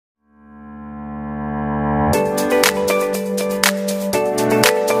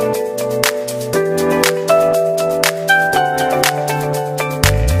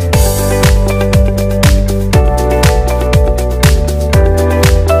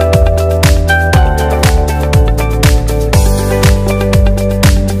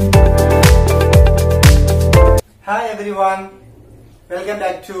Welcome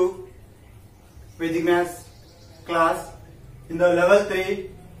back to Vedic Math class. In the level 3,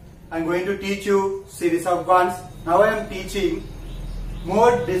 I am going to teach you series of ones. Now I am teaching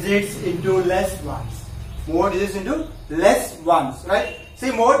more digits into less ones. More digits into less ones, right? See,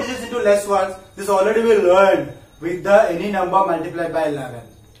 more digits into less ones. This already we learned with the any number multiplied by 11.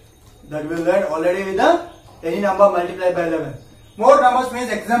 That we learned already with the any number multiplied by 11. More numbers means,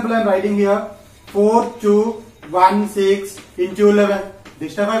 example I am writing here, 4, 2, 1, 6 into 11.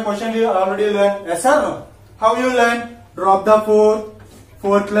 This type of question we already learned. Yes or no? How you learn? Drop the 4.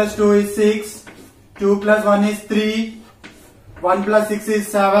 4 plus 2 is 6. 2 plus 1 is 3. 1 plus 6 is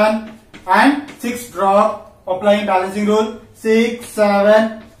 7. And 6 drop. Applying balancing rule. 6,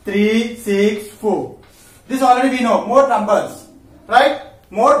 7, 3, 6, 4. This already we know. More numbers. Right?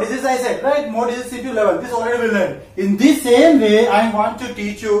 More digits I said. Right? More digits into 11. This already we learned. In this same way, I want to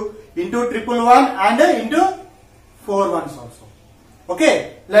teach you into triple one and into 4 ones also.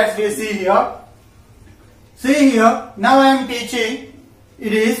 Okay, let's see here. See here, now I am teaching,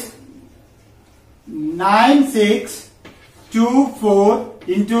 it is 9, 6, 2, 4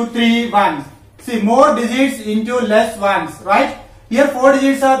 into 3 ones. See, more digits into less ones, right? Here 4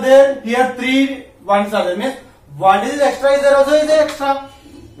 digits are there, here 3 ones are there. Means 1 digit extra is there also is an extra.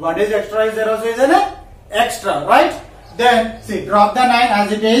 1 digit extra is there also is an extra, right? Then, see, drop the 9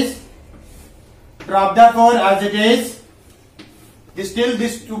 as it is. Drop the 4 as it is. Still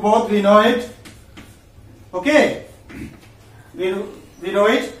this two both we know it. Okay. We know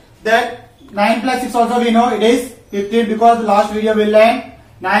it. Then 9 plus 6 also we know it is 15 because last video we learned.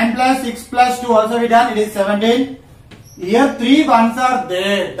 9 plus 6 plus 2 also we done, it is 17. Here 3 ones are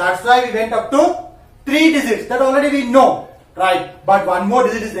there. That's why we went up to 3 digits. That already we know. Right. But one more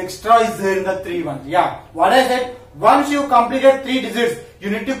digit is extra is there in the 3 ones. Yeah. What I said, once you completed 3 digits,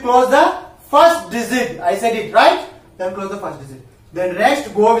 you need to close the first digit. I said it, right? Then close the first digit. Then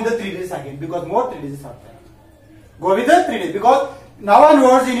rest go with the 3 digits again because more 3 digits are there. Go with the 3 digits because now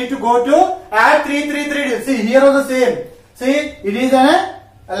onwards you need to go to add 3 digits. See, here also same. See, it is an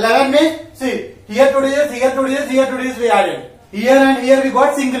 11 means, see, here 2 digits, here 2 digits, here 2 digits we added. Here and here we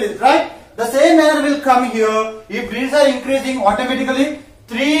got single digits, right? The same manner will come here. If digits are increasing, automatically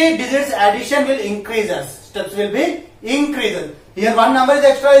 3 digits addition will increase us. Steps will be increases. Here one number is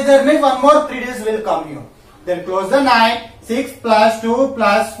extra is there means one more 3 digits will come here. Then close the 9. 6 plus 2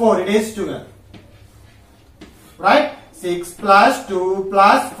 plus 4, it is 12. Right? 6 plus 2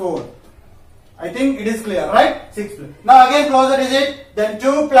 plus 4. I think it is clear, right? 6 plus. Now again close the digit. Then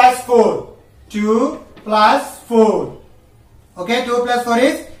 2 plus 4. 2 plus 4. Okay, 2 plus 4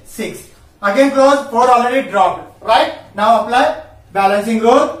 is 6. Again close, 4 already dropped. Right? Now apply balancing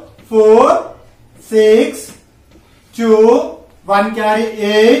rule. 4, 6, 2, 1 carry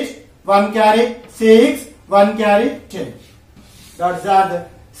 8, 1 carry 6, 1 carry 10. That's the.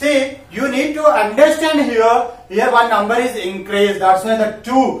 See, you need to understand here. Here one number is increased. That's why the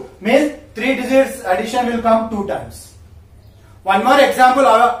 2 means 3 digits addition will come 2 times. One more example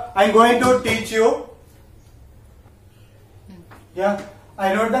I am going to teach you. Yeah,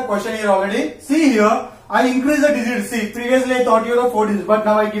 I wrote the question here already. See here, I increase the digits. See, previously I thought you were 4 digits, but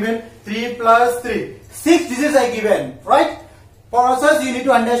now I given 3 plus 3. 6 digits I given, right? Process you need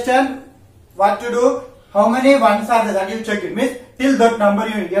to understand what to do. How many ones are there? That you check it. Means till that number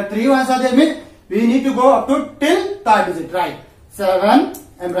you need. Here 3 ones are there. Means we need to go up to till 3rd digit. Right. 7.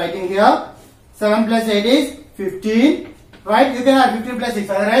 I am writing here. 7 plus 8 is 15. Right. You can have 15 plus 6.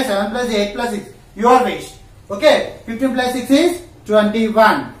 Otherwise 7 plus 8 plus 6. Your wish. Okay. 15 plus 6 is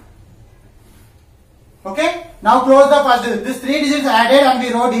 21. Okay. Now close the first digit. This 3 digits added and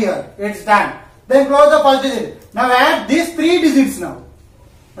we wrote here. It's done. Then close the first digit. Now add these 3 digits now.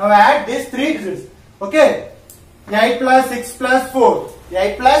 Now add these 3 digits. Okay, 8 plus 6 plus 4.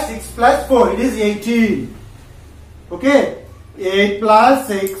 8 plus 6 plus 4. It is 18. Okay, 8 plus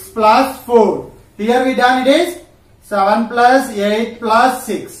 6 plus 4. Here we done it is 7 plus 8 plus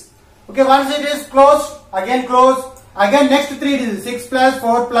 6. Okay, once it is closed, again close. Again next 3 digits. 6 plus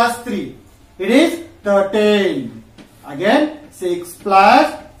 4 plus 3. It is 13. Again 6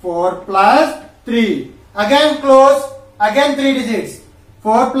 plus 4 plus 3. Again close. Again 3 digits.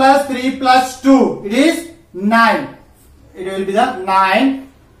 4 plus 3 plus 2, it is 9. It will be the 9.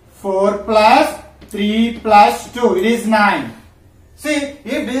 4 plus 3 plus 2, it is 9. See, if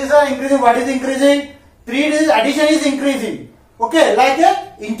digits are increasing, what is increasing? 3 digits addition is increasing. Okay, like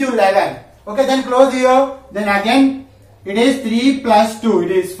into 11. Okay, then close here. Then again, it is 3 plus 2,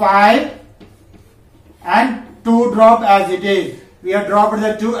 it is 5. And 2 drop as it is. We have dropped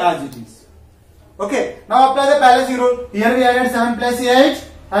the 2 as it is. Okay, now apply the balancing rule. Here we added 7 plus 8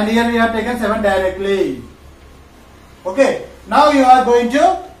 and here we have taken 7 directly. Okay, Now you are going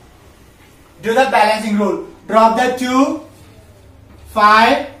to do the balancing rule. Drop the 2,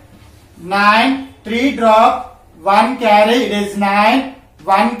 5, 9, 3 drop, 1 carry it is 9,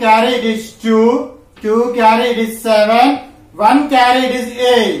 1 carry it is 2, 2 carry it is 7, 1 carry it is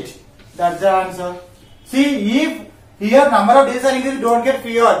 8. That's the answer. See, if here number of digits are increased, don't get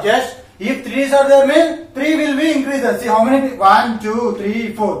fear. Just if 3's are there, means 3 will be increased. See how many? 1, 2,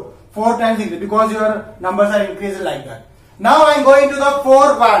 3, 4. 4 times increase because your numbers are increased like that. Now I am going to the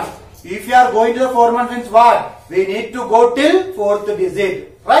 4 ones. If you are going to the 4 ones means what? We need to go till 4th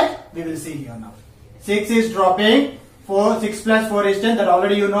digit. Right? We will see here now. 6 is dropping. 6 plus 4 is 10. That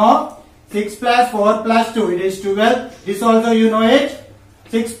already you know. 6 plus 4 plus 2. It is 12. This also you know it.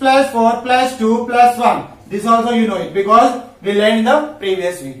 6 plus 4 plus 2 plus 1. This also you know it because we learned in the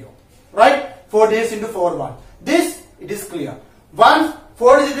previous video. Right? 4 digits into 4 1. This it is clear. Once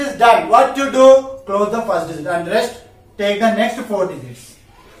 4 digit is done, what to do? Close the first digit and rest. Take the next 4 digits.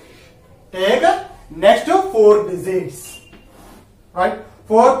 Take next 4 digits. Right?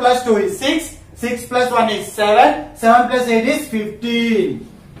 4 plus 2 is 6. 6 plus 1 is 7. 7 plus 8 is 15.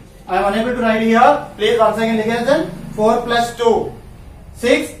 I am unable to write here. Please once again listen. 4 plus 2.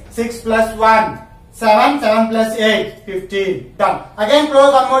 6. 6 plus 1. 7. 7 plus 8. 15. Done. Again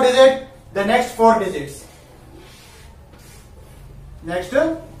close one more digit. The next 4 digits. Next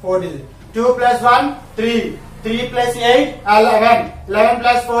 4 digits. 2 plus 1. 3. 3 plus 8. 11. 11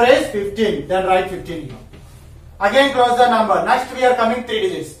 plus 4 is 15. Then write 15 here. Again close the number. Next we are coming 3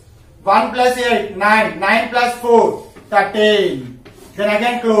 digits. 1 plus 8. 9. 9 plus 4. 13. Then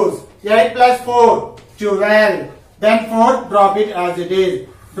again close. 8 plus 4. 12. Then 4 drop it as it is.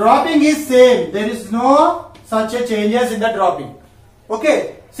 Dropping is same. There is no such a changes in the dropping.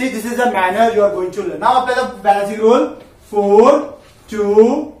 Okay. See, this is the manner you are going to learn. Now apply the balancing rule. 4,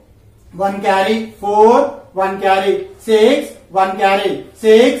 2, 1 carry, 4, 1 carry, 6, 1 carry,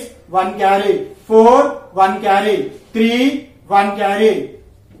 6, 1 carry, 4, 1 carry, 3, 1 carry,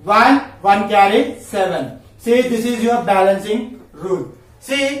 1, 1 carry, 7. See, this is your balancing rule.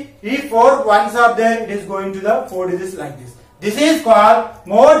 See, if 4 ones are there, it is going to the 4 digits like this. This is called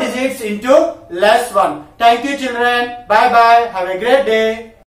more digits into less one. Thank you children. Bye bye. Have a great day.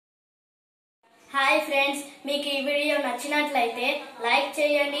 Hi friends, మీకు ఈ video నచ్చినట్లయితే like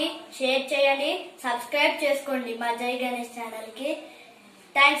చేయండి, share చేయండి, subscribe చేసుకోండి మా జై Ganesh channel కి.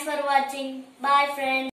 Thanks for watching. Bye friends.